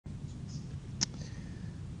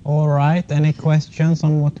All right, any questions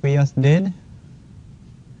on what we just did?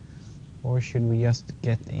 Or should we just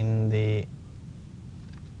get in the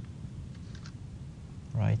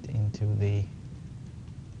right into the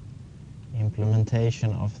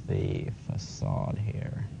implementation of the facade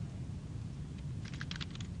here?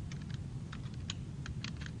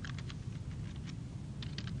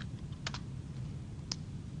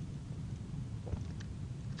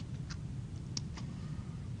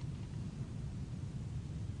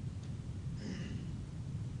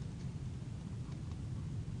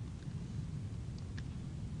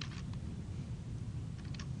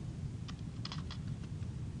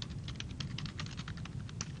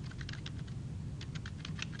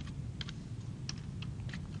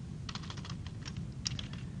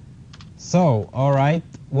 So, all right,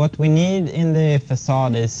 what we need in the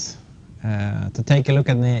facade is to take a look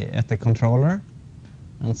at the controller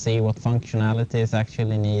and see what functionality is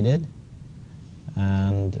actually needed,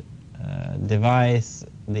 and devise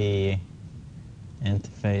the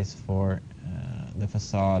interface for the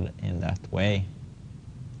facade in that way.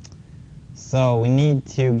 So we need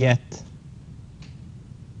to get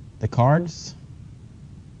the cards,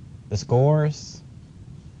 the scores,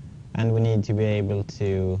 and we need to be able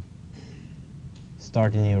to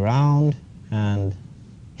start a new round and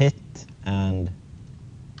hit and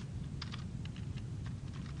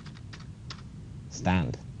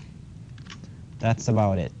stand. That's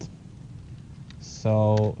about it.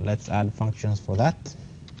 So let's add functions for that.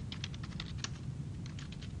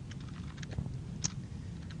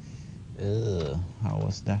 How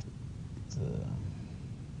was that?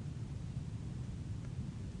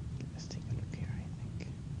 Let's take a look here, I think.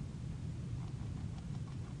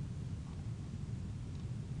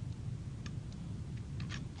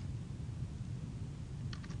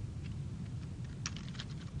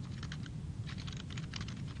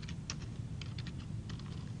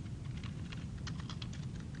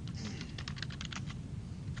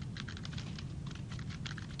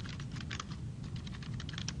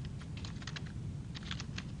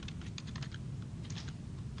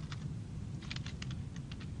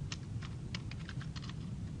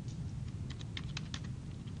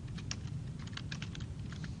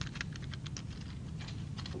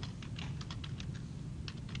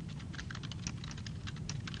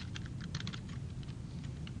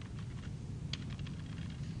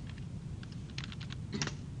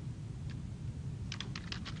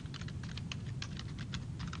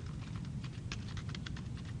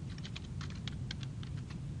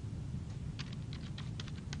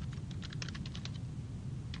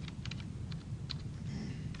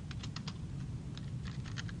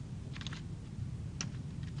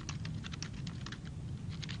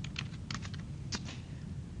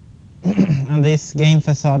 And this game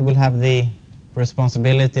facade will have the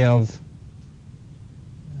responsibility of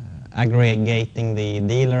aggregating the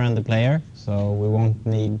dealer and the player. So we won't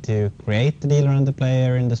need to create the dealer and the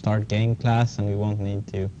player in the start game class, and we won't need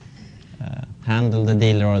to handle the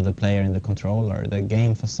dealer or the player in the controller. The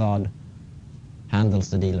game facade handles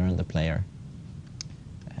the dealer and the player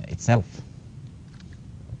itself.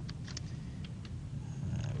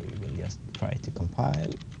 We will just try to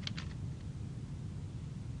compile.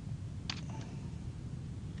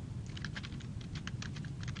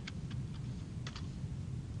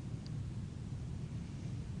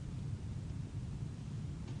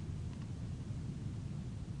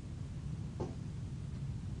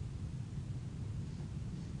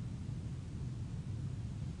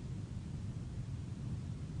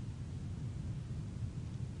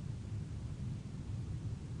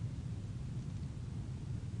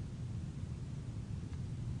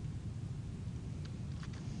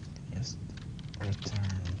 Just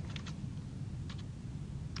return.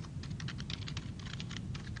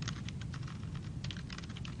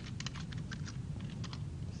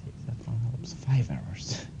 See if that one helps. 5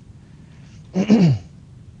 errors.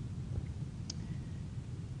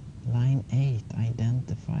 Line 8,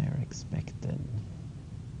 identifier expected.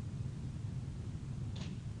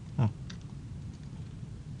 Oh.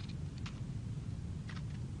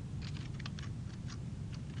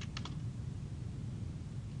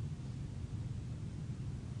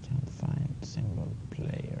 Can't find symbol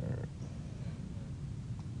player.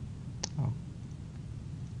 Oh.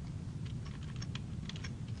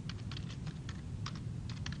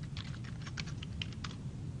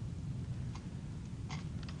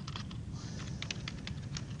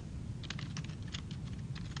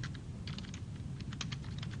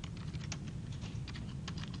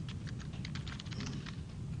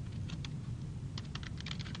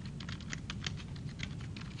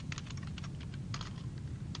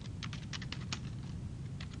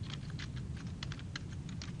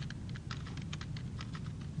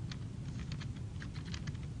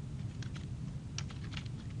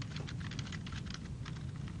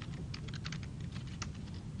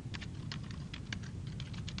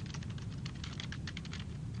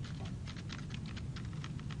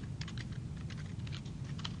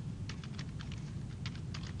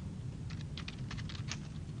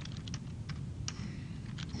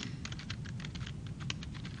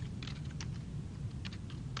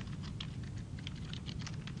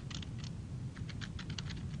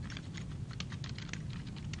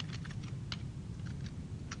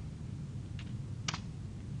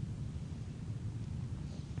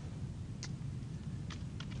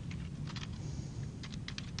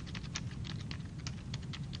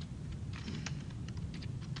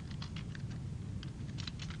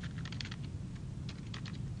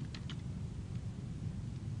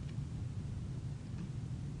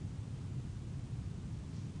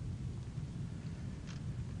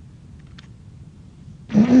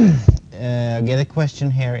 get a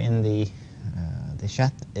question here in the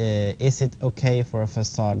chat. Is it okay for a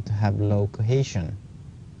facade to have low cohesion?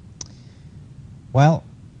 Well,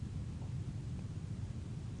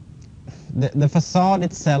 the facade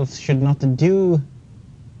itself should not do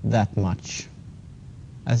that much.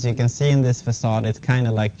 As you can see in this facade, it kind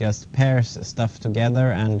of like just pairs stuff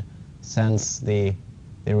together and sends the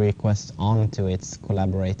request onto its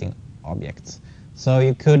collaborating objects. So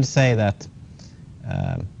you could say that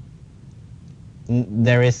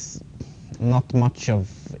there is not much of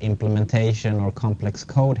implementation or complex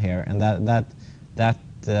code here, and that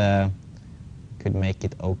could make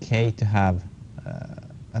it okay to have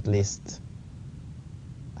at least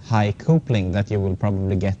high coupling that you will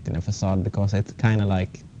probably get in a facade, because it kind of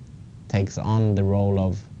like takes on the role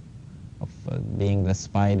of being the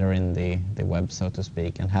spider in the web, so to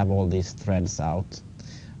speak, and have all these threads out.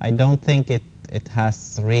 I don't think it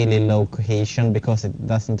has really low cohesion because it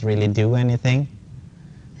doesn't really do anything.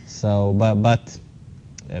 So, but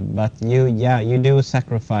you do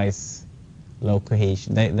sacrifice low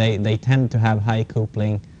cohesion. They tend to have high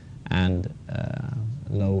coupling and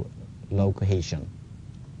low cohesion.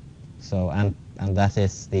 So and that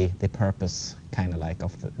is the purpose kind of like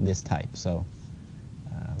of this type. So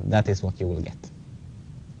that is what you will get.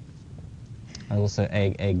 Also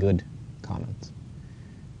a good comment.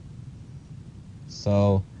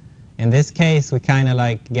 So in this case we kind of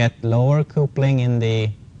like get lower coupling in the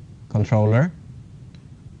controller,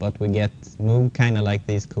 but we move kind of like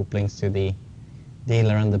these couplings to the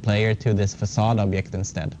dealer and the player to this facade object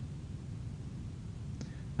instead.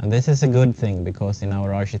 And this is a good thing, because in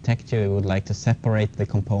our architecture we would like to separate the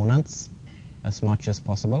components as much as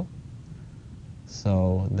possible.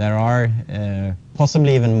 So there are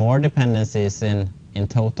possibly even more dependencies in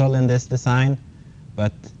total in this design,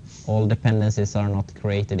 but all dependencies are not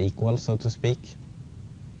created equal, so to speak.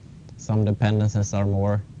 Some dependencies are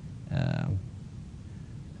more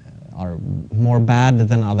bad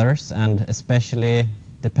than others, and especially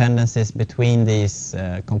dependencies between these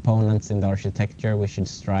components in the architecture we should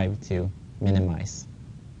strive to minimize.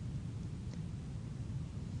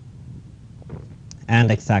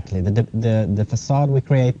 And exactly, the facade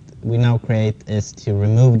we now create is to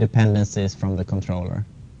remove dependencies from the controller.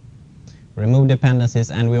 Remove dependencies,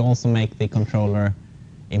 and we also make the controller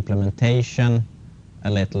implementation a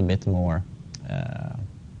little bit more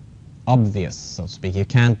obvious, so to speak. You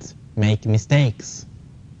can't make mistakes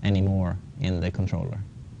anymore in the controller.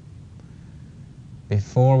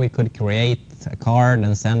 Before we could create a card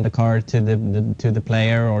and send the card to the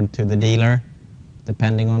player or to the dealer,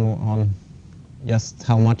 depending on just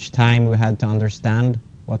how much time we had to understand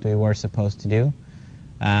what we were supposed to do.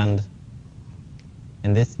 And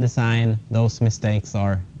in this design, those mistakes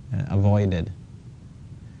are avoided.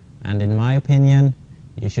 And in my opinion,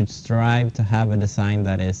 you should strive to have a design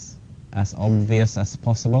that is as obvious as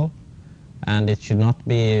possible, and it should not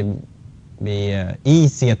be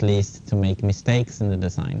easy, at least, to make mistakes in the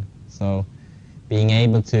design. So being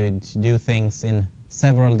able to do things in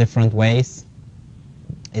several different ways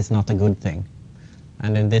is not a good thing.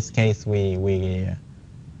 And in this case we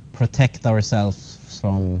protect ourselves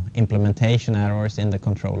from implementation errors in the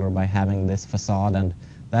controller by having this facade, and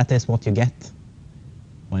that is what you get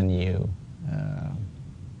when you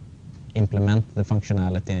implement the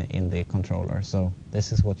functionality in the controller. So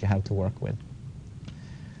this is what you have to work with.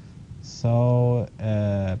 So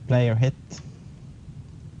player hit.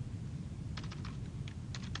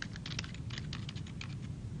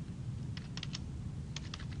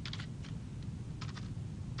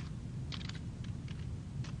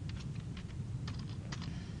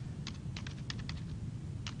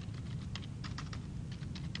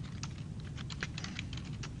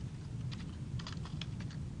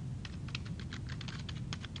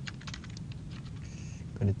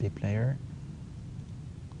 Could it be player?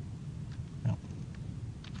 No.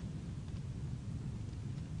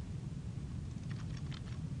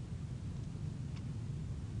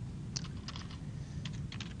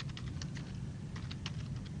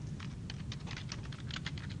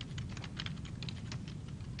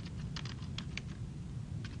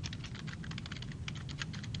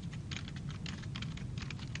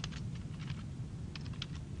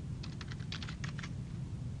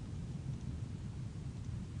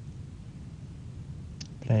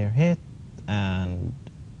 Player hit, and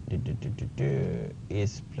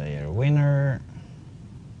is player winner.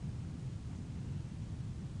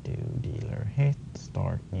 Do dealer hit,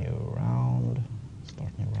 start new round,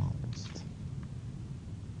 start new rounds.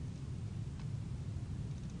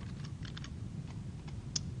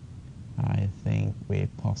 I think we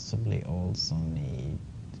possibly also need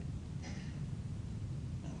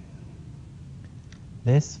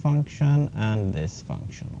this function and this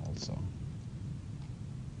function also.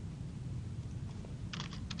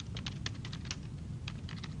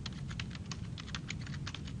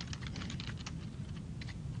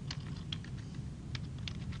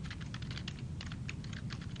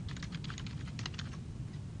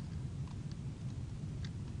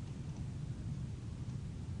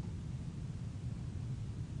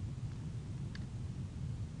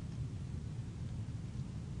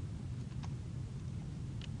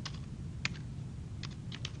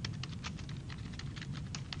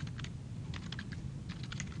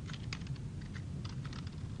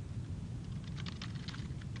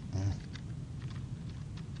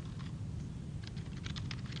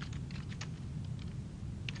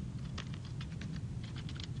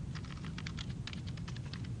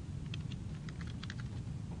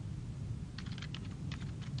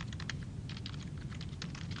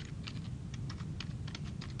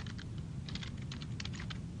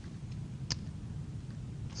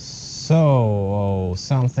 So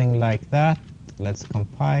something like that. Let's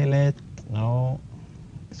compile it. No,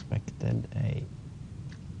 expected a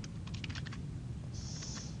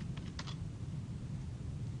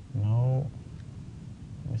no,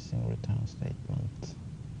 missing return statement.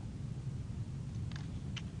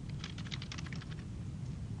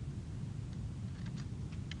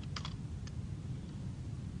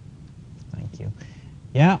 Thank you.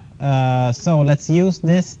 Yeah, so let's use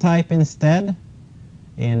this type instead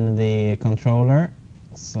in the controller.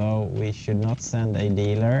 So we should not send a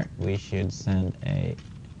dealer, we should send a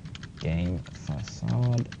game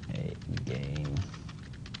facade, a game.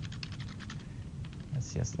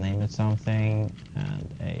 Let's just name it something,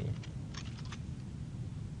 and a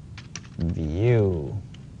view.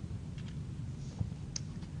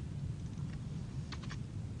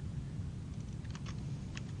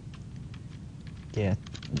 Get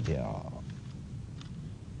the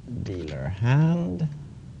dealer hand.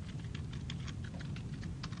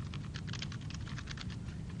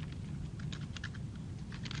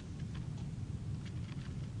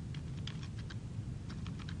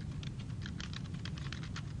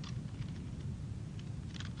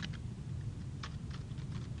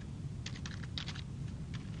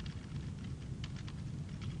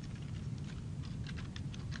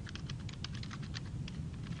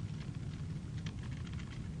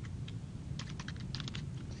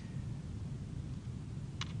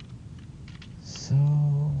 So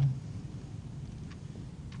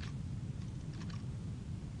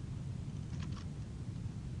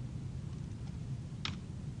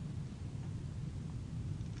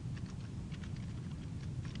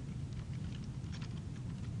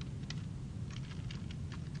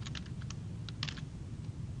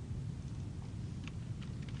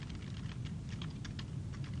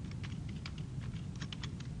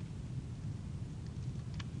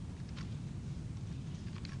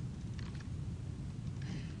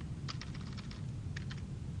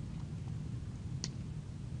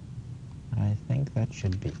I think that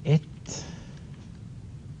should be it.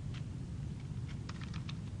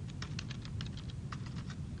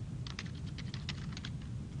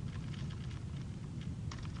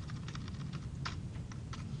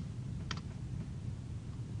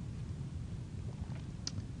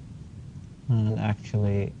 And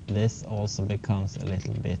actually this also becomes a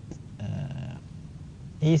little bit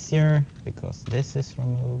easier because this is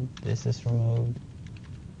removed,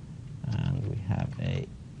 and we have a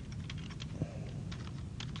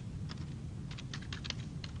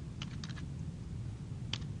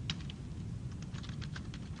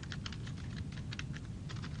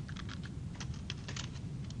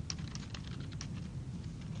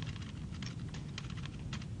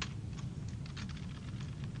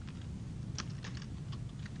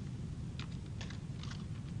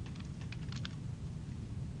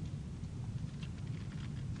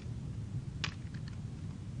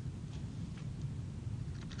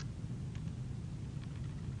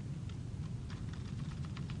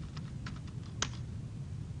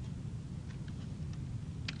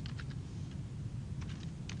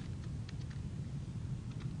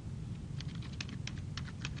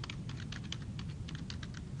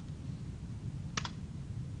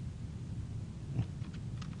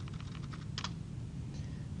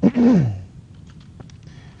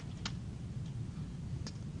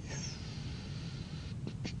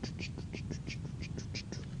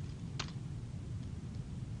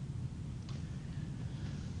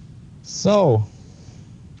so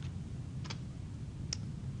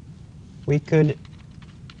we could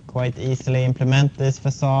quite easily implement this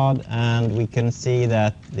facade, and we can see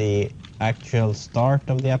that the actual start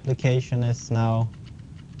of the application is now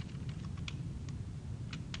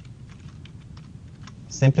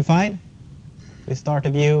simplified. We start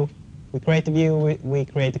a view, we create a view, we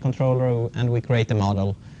create a controller, and we create a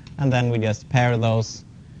model. And then we just pair those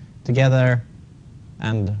together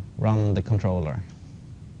and run the controller.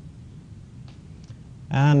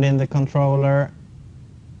 And in the controller,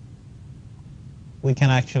 we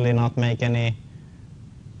can actually not make any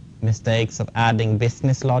mistakes of adding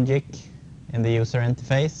business logic in the user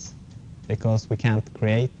interface, because we can't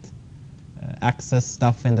create access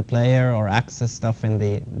stuff in the player or access stuff in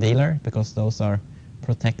the dealer, because those are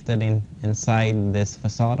protected inside this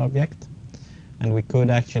facade object. And we could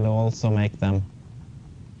actually also make them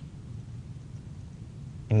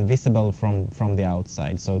invisible from the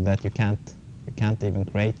outside, so that you can't even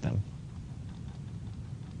create them.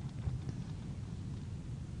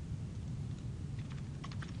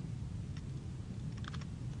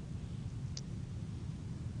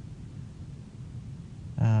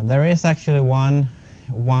 There is actually one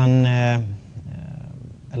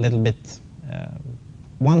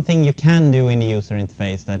thing you can do in the user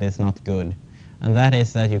interface that is not good, and that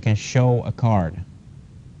is that you can show a card.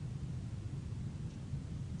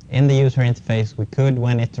 In the user interface, we could,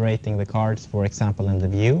 when iterating the cards, for example, in the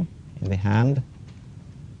view, in the hand,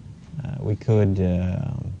 we could,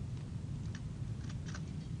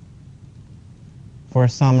 for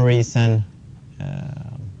some reason,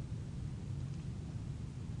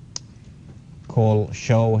 call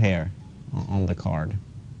show here on the card,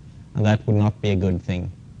 and that would not be a good thing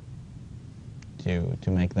to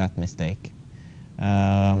make that mistake.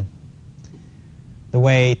 The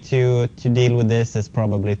way to deal with this is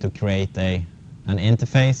probably to create an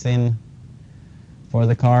interface for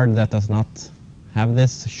the card that does not have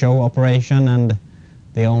this show operation, and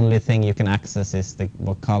the only thing you can access is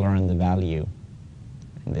what color and the value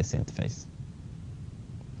in this interface.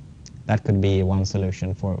 That could be one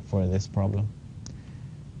solution for this problem.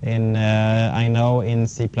 I know in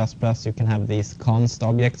C++ you can have these const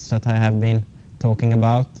objects that I have been talking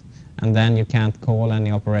about, and then you can't call any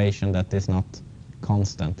operation that is not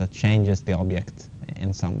constant, that changes the object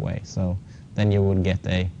in some way. So then you would get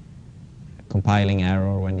a compiling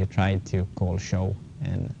error when you try to call show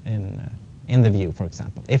in the view, for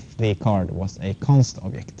example, if the card was a const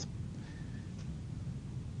object.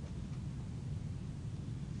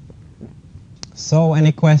 So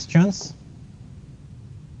any questions?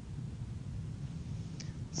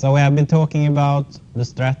 So we have been talking about the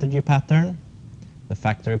strategy pattern, the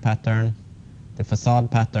factory pattern, the facade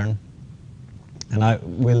pattern, and I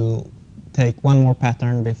will take one more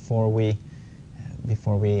pattern before we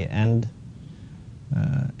end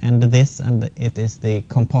this, and it is the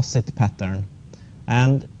composite pattern.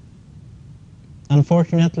 And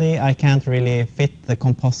unfortunately, I can't really fit the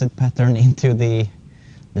composite pattern into the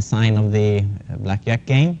design of the blackjack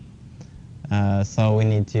game. So we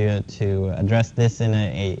need to address this in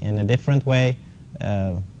a different way.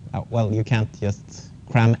 Well, you can't just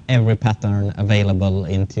cram every pattern available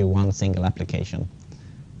into one single application.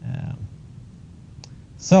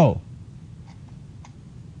 So,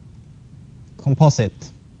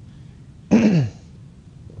 composite. I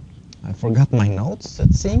forgot my notes,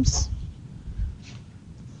 it seems.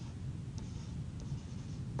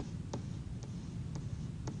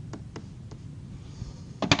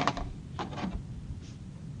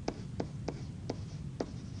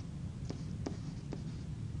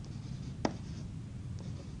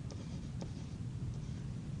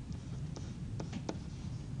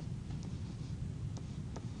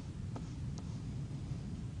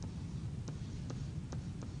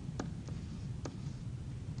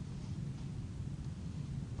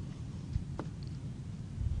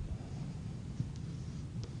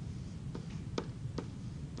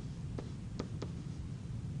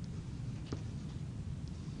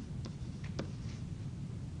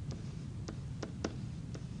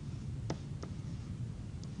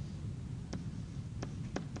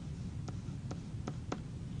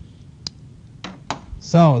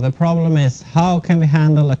 So the problem is, how can we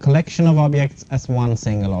handle a collection of objects as one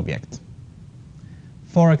single object?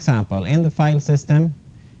 For example, in the file system,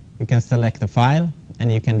 you can select a file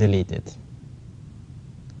and you can delete it.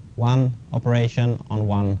 One operation on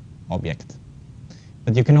one object.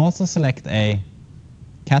 But you can also select a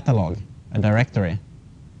catalog, a directory,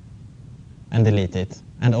 and delete it.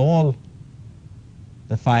 And all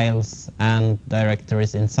the files and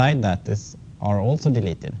directories inside that are also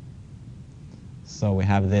deleted. So we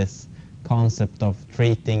have this concept of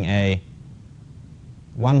treating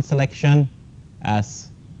one selection as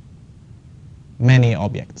many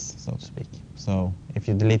objects, so to speak. So if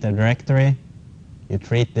you delete a directory, you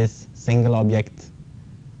treat this single object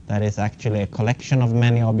that is actually a collection of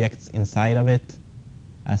many objects inside of it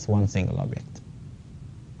as one single object.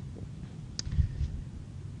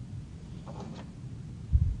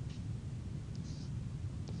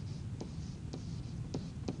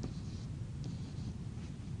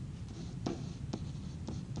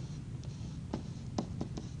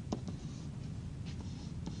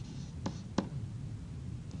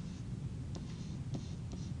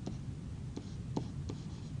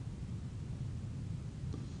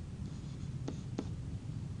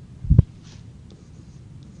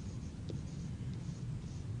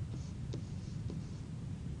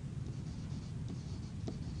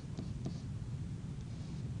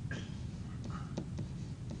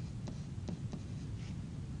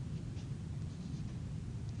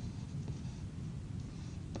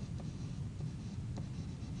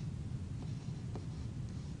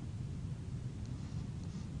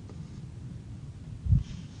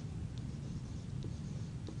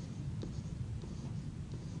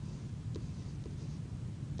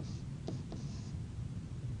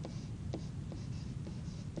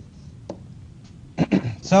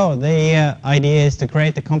 So the idea is to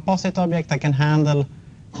create a composite object that can handle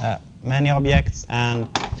many objects and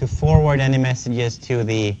to forward any messages to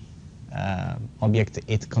the object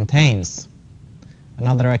it contains.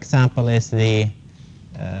 Another example is for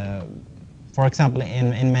example,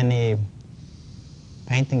 in many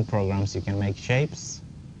painting programs you can make shapes.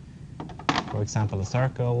 For example, a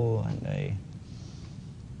circle and a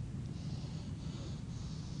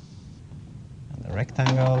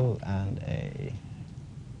rectangle and a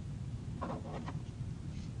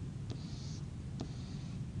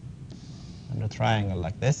triangle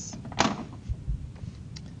like this.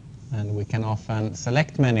 And we can often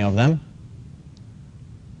select many of them.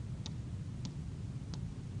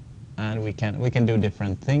 And we can do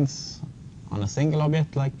different things on a single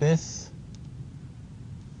object like this.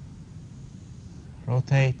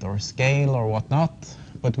 Rotate or scale or whatnot.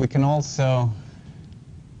 But we can also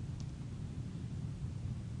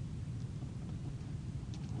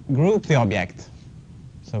group the object.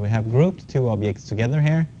 So we have grouped two objects together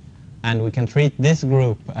here, and we can treat this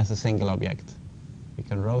group as a single object. We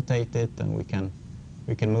can rotate it, and we can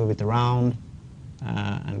move it around,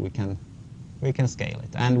 and we can scale it.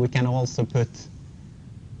 And we can also put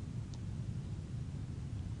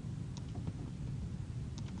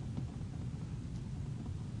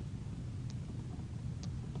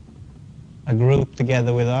a group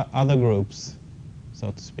together with other groups,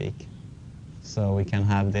 so to speak. So we can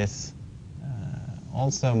have this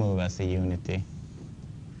also move as a unity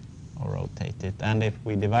or rotate it. And if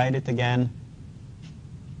we divide it again,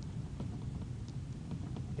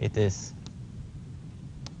 it is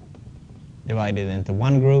divided into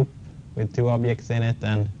one group with two objects in it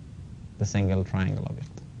and the single triangle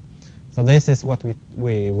object. So this is what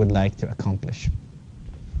we would like to accomplish.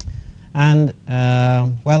 And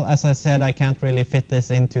well, as I said, I can't really fit this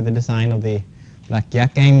into the design of the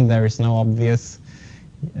blackjack game. There is no obvious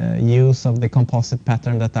use of the composite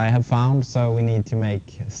pattern that I have found, so we need to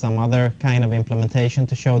make some other kind of implementation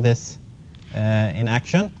to show this in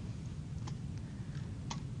action.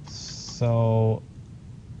 So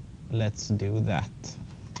let's do that.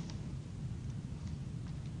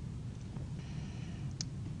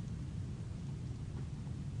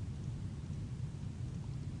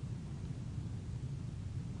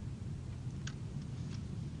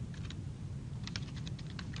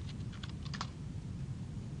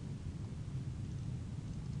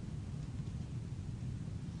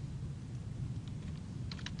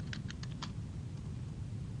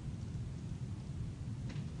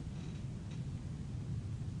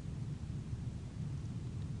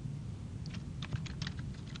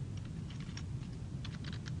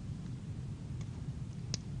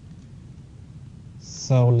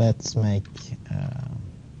 So let's make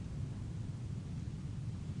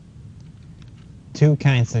two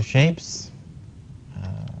kinds of shapes.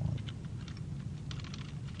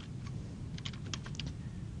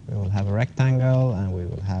 We will have a rectangle and we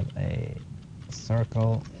will have a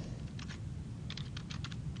circle.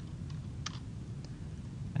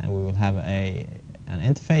 And we will have an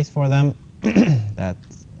interface for them that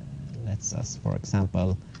lets us, for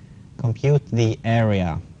example, compute the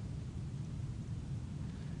area.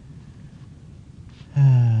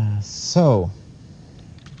 So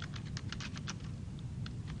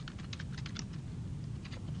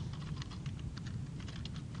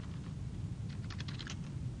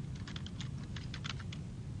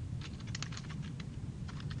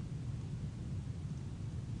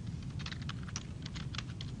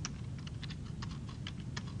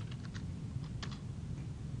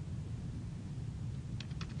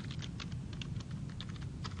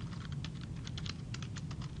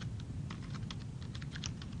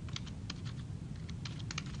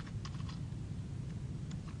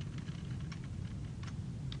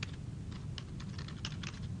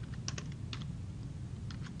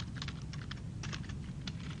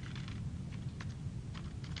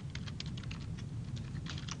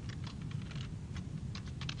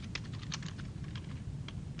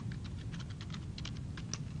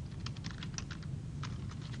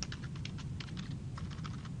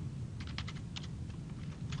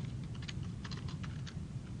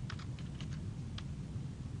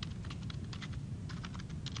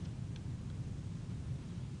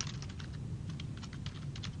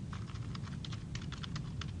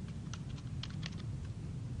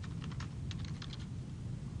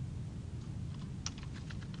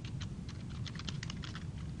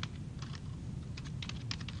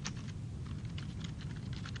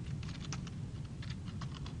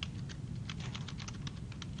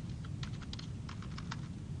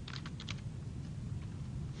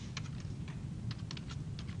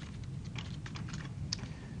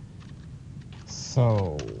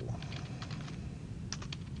So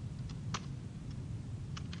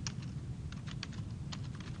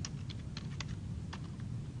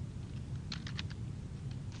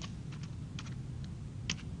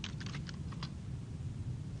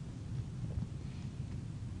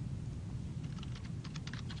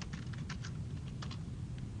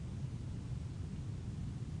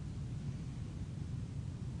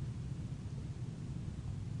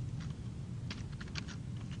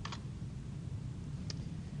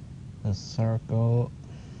the circle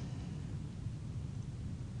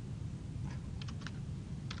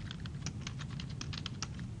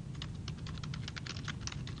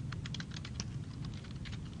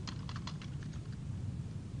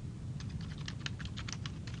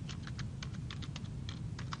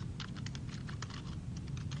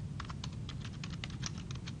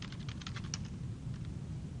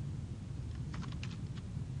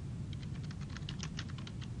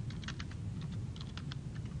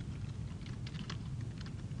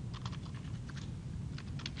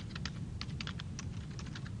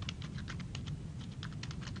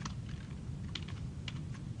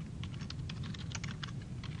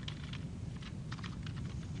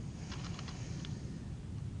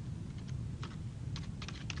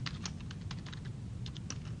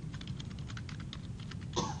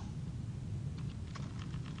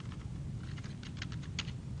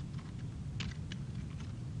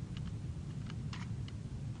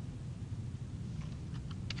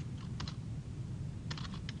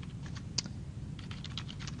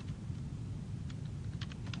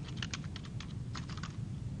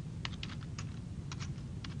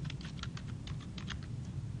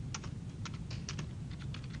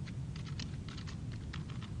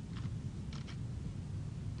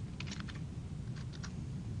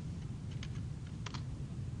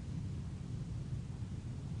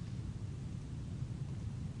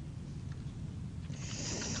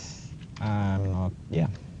I'm not, yeah.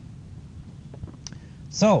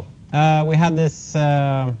 So we have this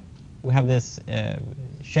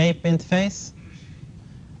shape interface.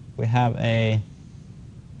 We have a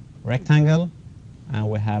rectangle, and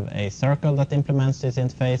we have a circle that implements this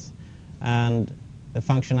interface. And the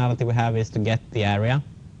functionality we have is to get the area.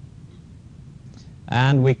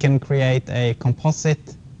 And we can create a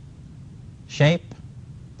composite shape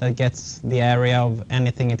that gets the area of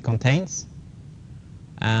anything it contains.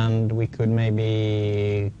 And we could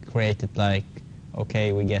maybe create it like,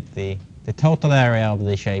 okay, we get the total area of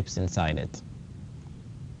the shapes inside it.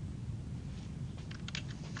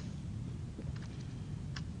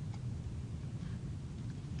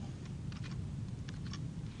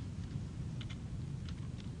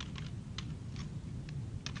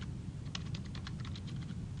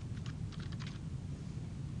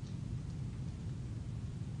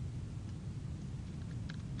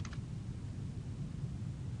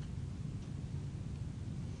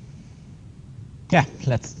 Yeah,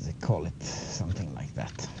 let's call it something like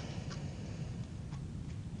that.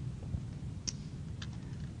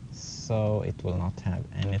 So it will not have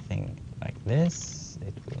anything like this.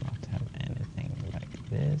 It will not have anything like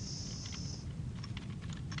this.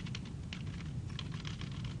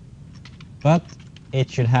 But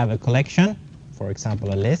it should have a collection, for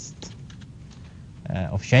example, a list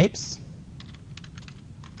of shapes.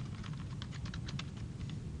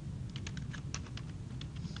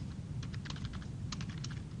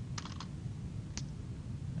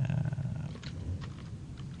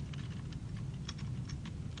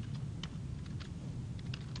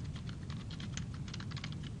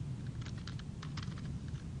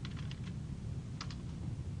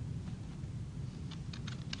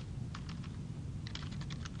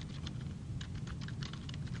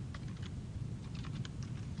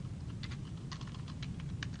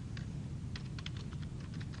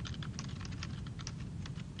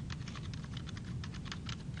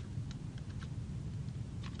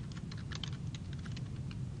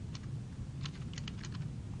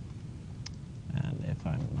 If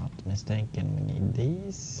I'm not mistaken, we need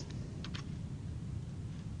these.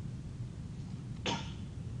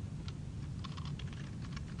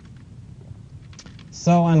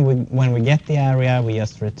 So, and when we get the area, we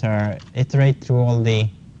just iterate through all the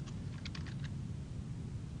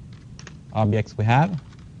objects we have.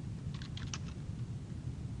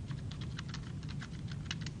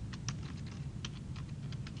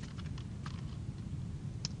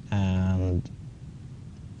 And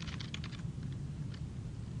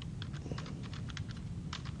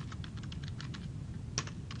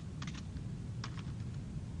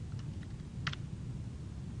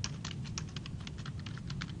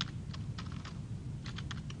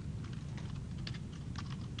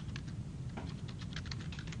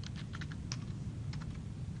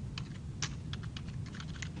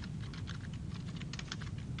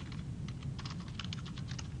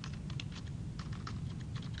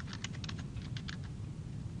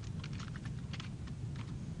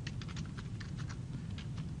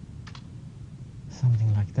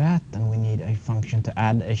Something like that, and we need a function to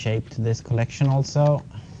add a shape to this collection also.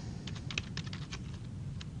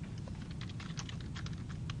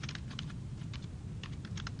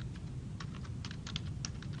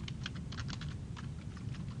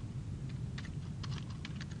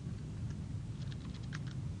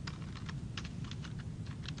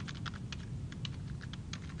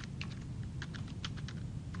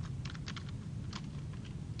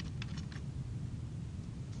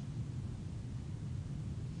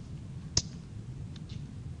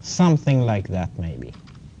 Something like that, maybe.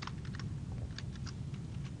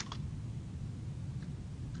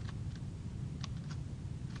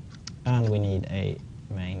 And we need a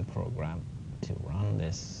main program to run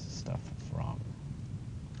this stuff from.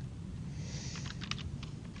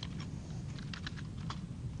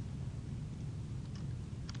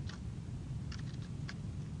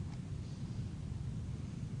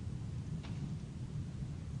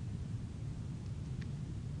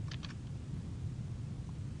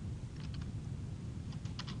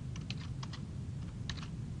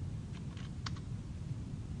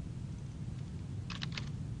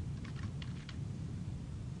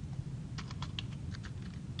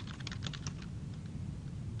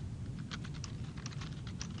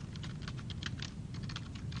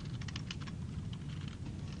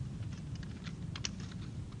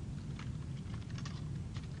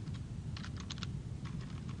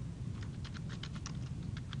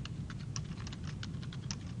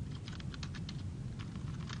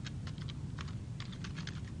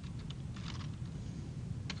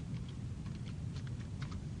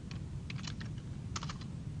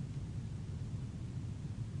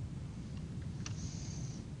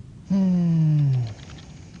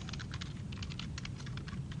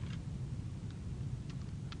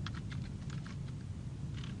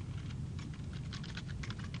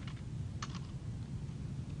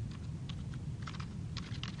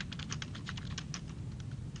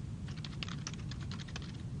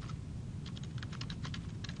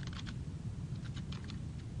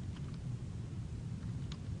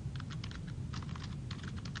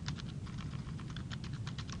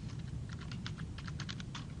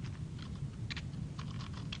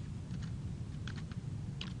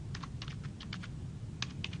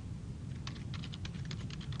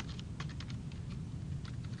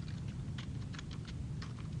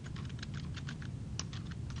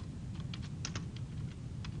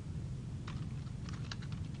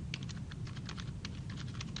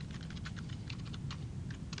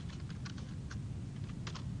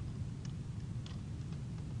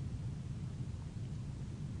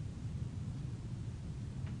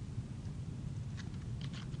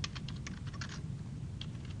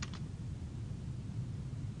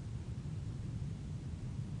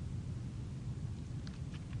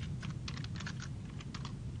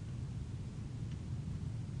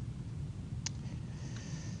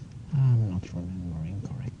 I'm not remembering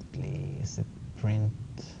correctly. Is it print?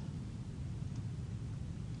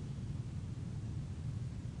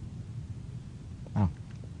 Oh,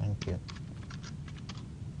 thank you.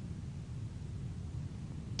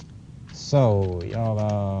 So,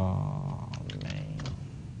 Java main.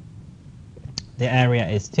 The area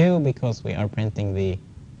is 2 because we are printing the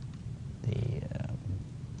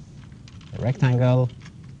rectangle,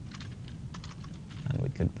 and we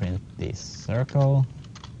could print this circle.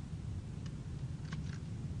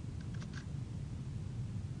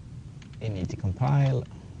 We need to compile.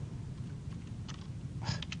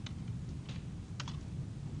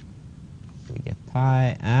 We get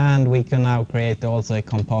pi, and we can now create also a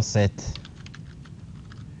composite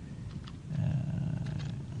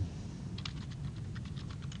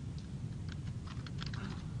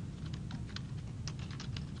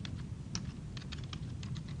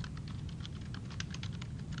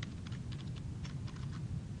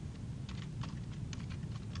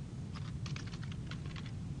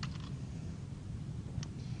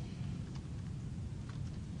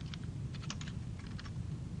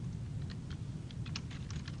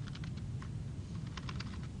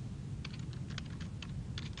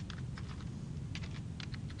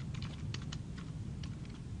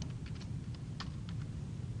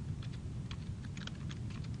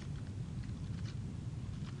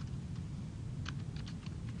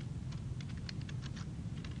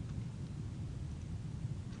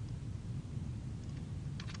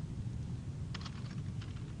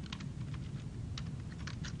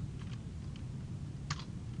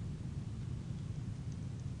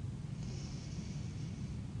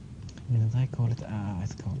Did I call it?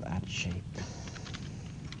 It's called add shape.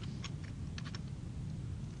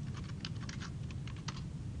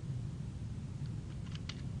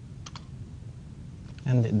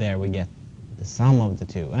 And there we get the sum of the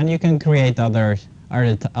two. And you can create other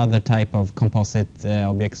type of composite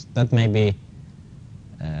objects that maybe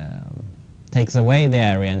takes away the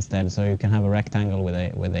area instead, so you can have a rectangle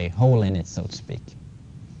with a hole in it, so to speak,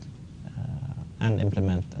 and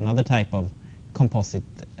implement another type of composite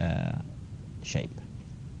shape.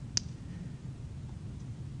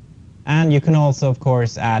 And you can also, of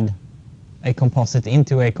course, add a composite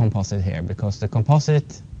into a composite here, because the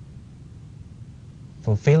composite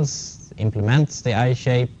implements the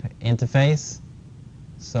I-shape interface,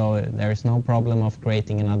 so there is no problem of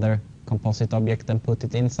creating another composite object and put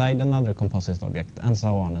it inside another composite object, and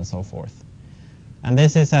so on and so forth. And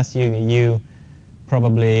this is, as you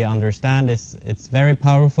probably understand, it's very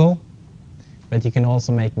powerful, but you can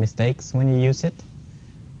also make mistakes when you use it.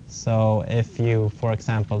 So if you, for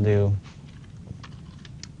example, do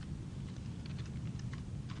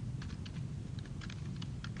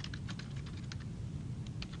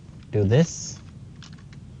this,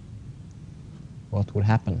 what would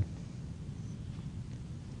happen?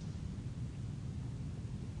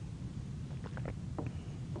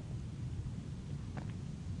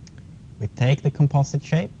 We take the composite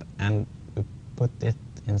shape and we put it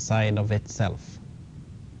inside of itself.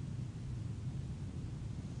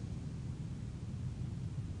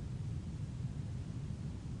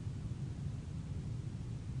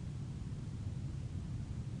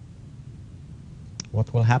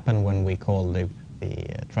 What will happen when we call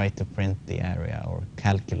try to print the area or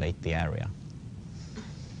calculate the area?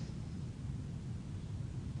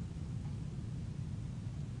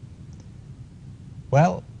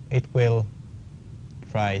 Well, it will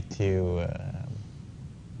try to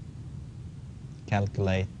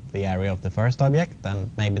calculate the area of the first object, and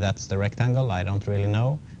maybe that's the rectangle, I don't really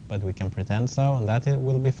know, but we can pretend so, and that it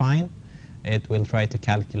will be fine. It will try to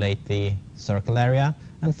calculate the circle area,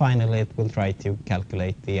 and finally it will try to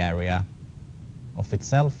calculate the area of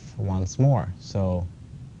itself once more. So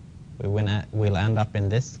we'll end up in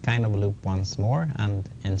this kind of loop once more, and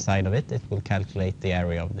inside of it will calculate the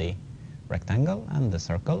area of the rectangle and the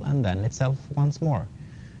circle and then itself once more,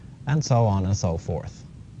 and so on and so forth.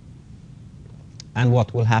 And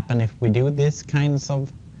what will happen if we do these kinds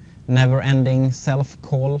of never-ending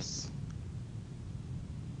self-calls?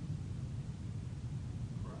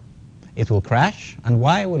 It will crash. And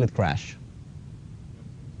why will it crash?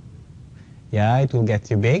 Yeah, it will get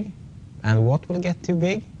too big. And what will get too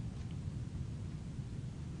big?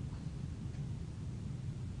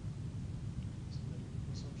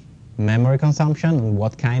 Memory consumption. And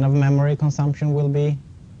what kind of memory consumption will be?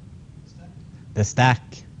 The stack.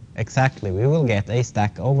 Exactly. We will get a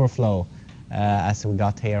stack overflow, as we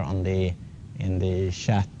got here in the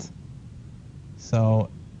chat. So,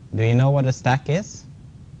 do you know what a stack is?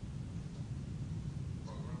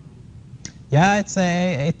 Yeah, it's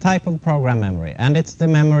a type of program memory, and it's the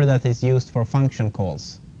memory that is used for function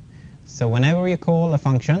calls. So whenever you call a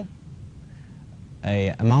function,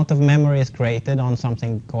 an amount of memory is created on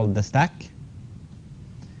something called the stack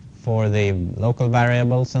for the local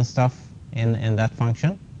variables and stuff in that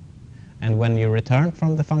function. And when you return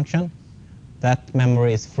from the function, that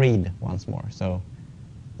memory is freed once more. So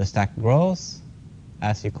the stack grows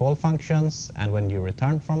as you call functions, and when you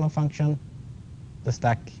return from a function, the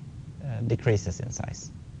stack decreases in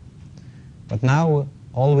size. But now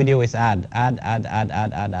all we do is add. And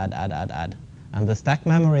the stack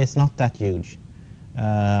memory is not that huge.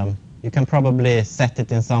 You can probably set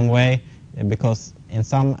it in some way, because in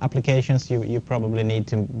some applications you probably need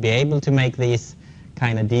to be able to make these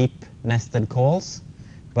kind of deep nested calls.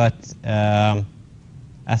 But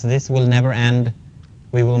as this will never end,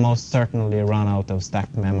 we will most certainly run out of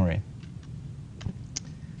stack memory.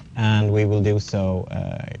 And we will do so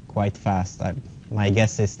quite fast. My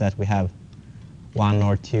guess is that we have 1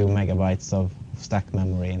 or 2 megabytes of stack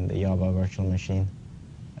memory in the Java virtual machine.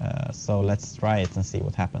 So let's try it and see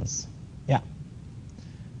what happens. Yeah.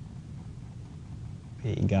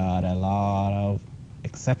 We got a lot of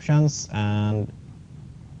exceptions, and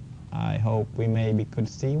I hope we maybe could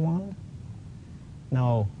see one.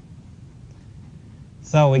 No.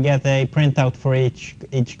 So we get a printout for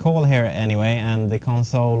each call here anyway, and the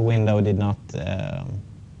console window did not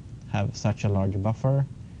have such a large buffer.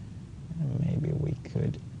 Maybe we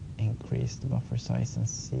could increase the buffer size and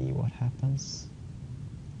see what happens.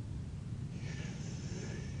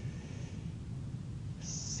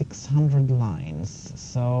 600 lines,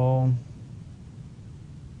 so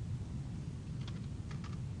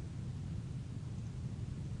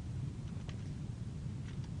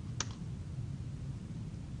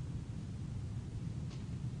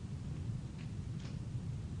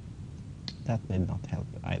that did not help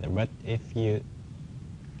either. But if you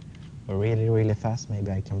really, really fast.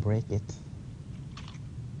 Maybe I can break it.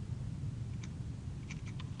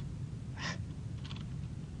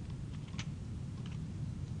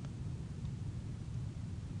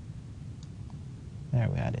 There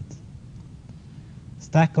we had it.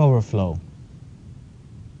 Stack Overflow.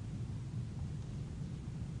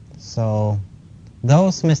 So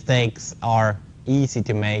those mistakes are easy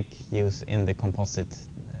to make use in the composite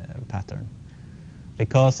pattern,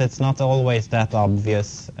 because it's not always that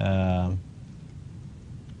obvious that,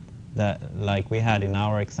 like we had in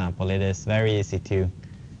our example. It is very easy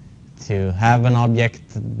to have an object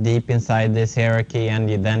deep inside this hierarchy, and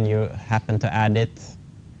then you happen to add it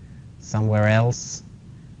somewhere else,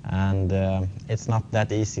 and it's not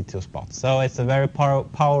that easy to spot. So it's a very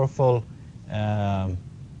powerful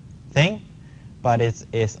thing, but it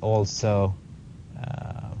is also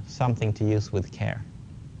something to use with care.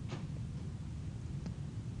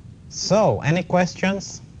 So, any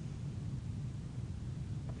questions?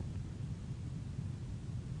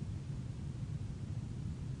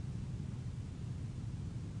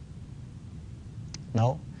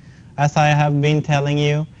 No? As I have been telling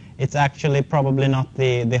you, it's actually probably not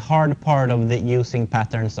the hard part of the using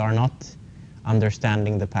patterns are not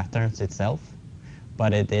understanding the patterns itself,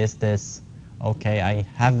 but it is this, okay, I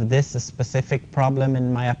have this specific problem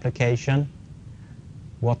in my application.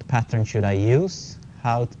 What pattern should I use?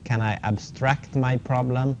 How can I abstract my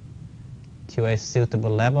problem to a suitable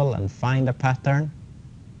level and find a pattern?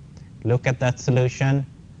 Look at that solution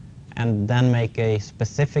and then make a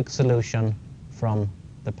specific solution from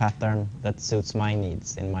the pattern that suits my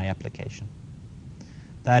needs in my application.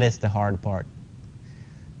 That is the hard part.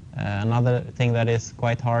 Another thing that is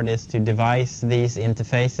quite hard is to devise these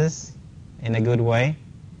interfaces in a good way,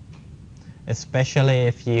 especially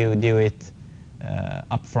if you do it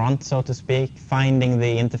up front, so to speak, finding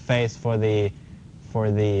the interface for the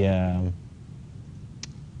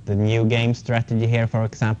new game strategy here, for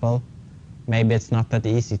example. Maybe it's not that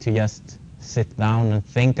easy to just sit down and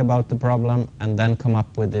think about the problem and then come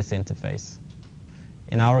up with this interface.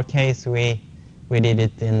 In our case, we did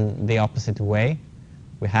it in the opposite way.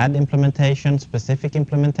 We had specific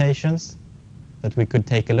implementations that we could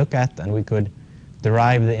take a look at, and we could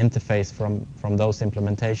derive the interface from those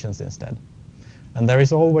implementations instead. And there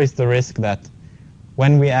is always the risk that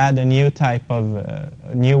when we add a new type of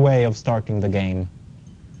new way of starting the game,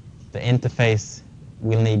 the interface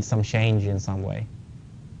will need some change in some way.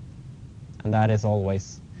 And that is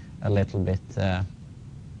always a little bit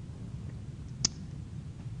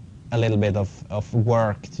of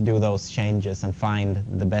work to do those changes and find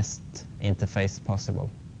the best interface possible.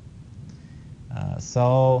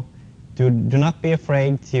 So do not be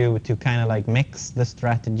afraid to kind of like mix the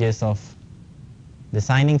strategies of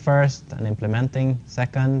designing first and implementing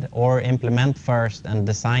second, or implement first and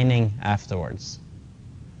designing afterwards.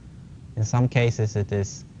 In some cases it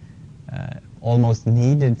is almost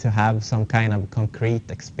needed to have some kind of concrete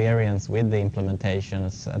experience with the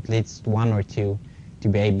implementations, at least one or two, to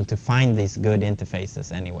be able to find these good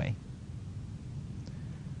interfaces anyway.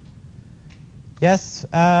 Yes,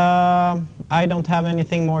 I don't have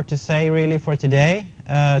anything more to say really for today.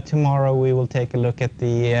 Tomorrow we will take a look at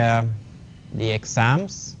the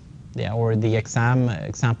exams, or the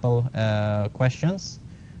example questions,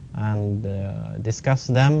 and discuss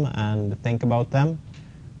them and think about them.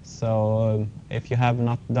 So if you have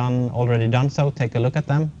not already done so, take a look at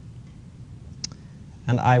them.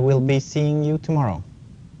 And I will be seeing you tomorrow.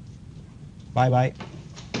 Bye-bye.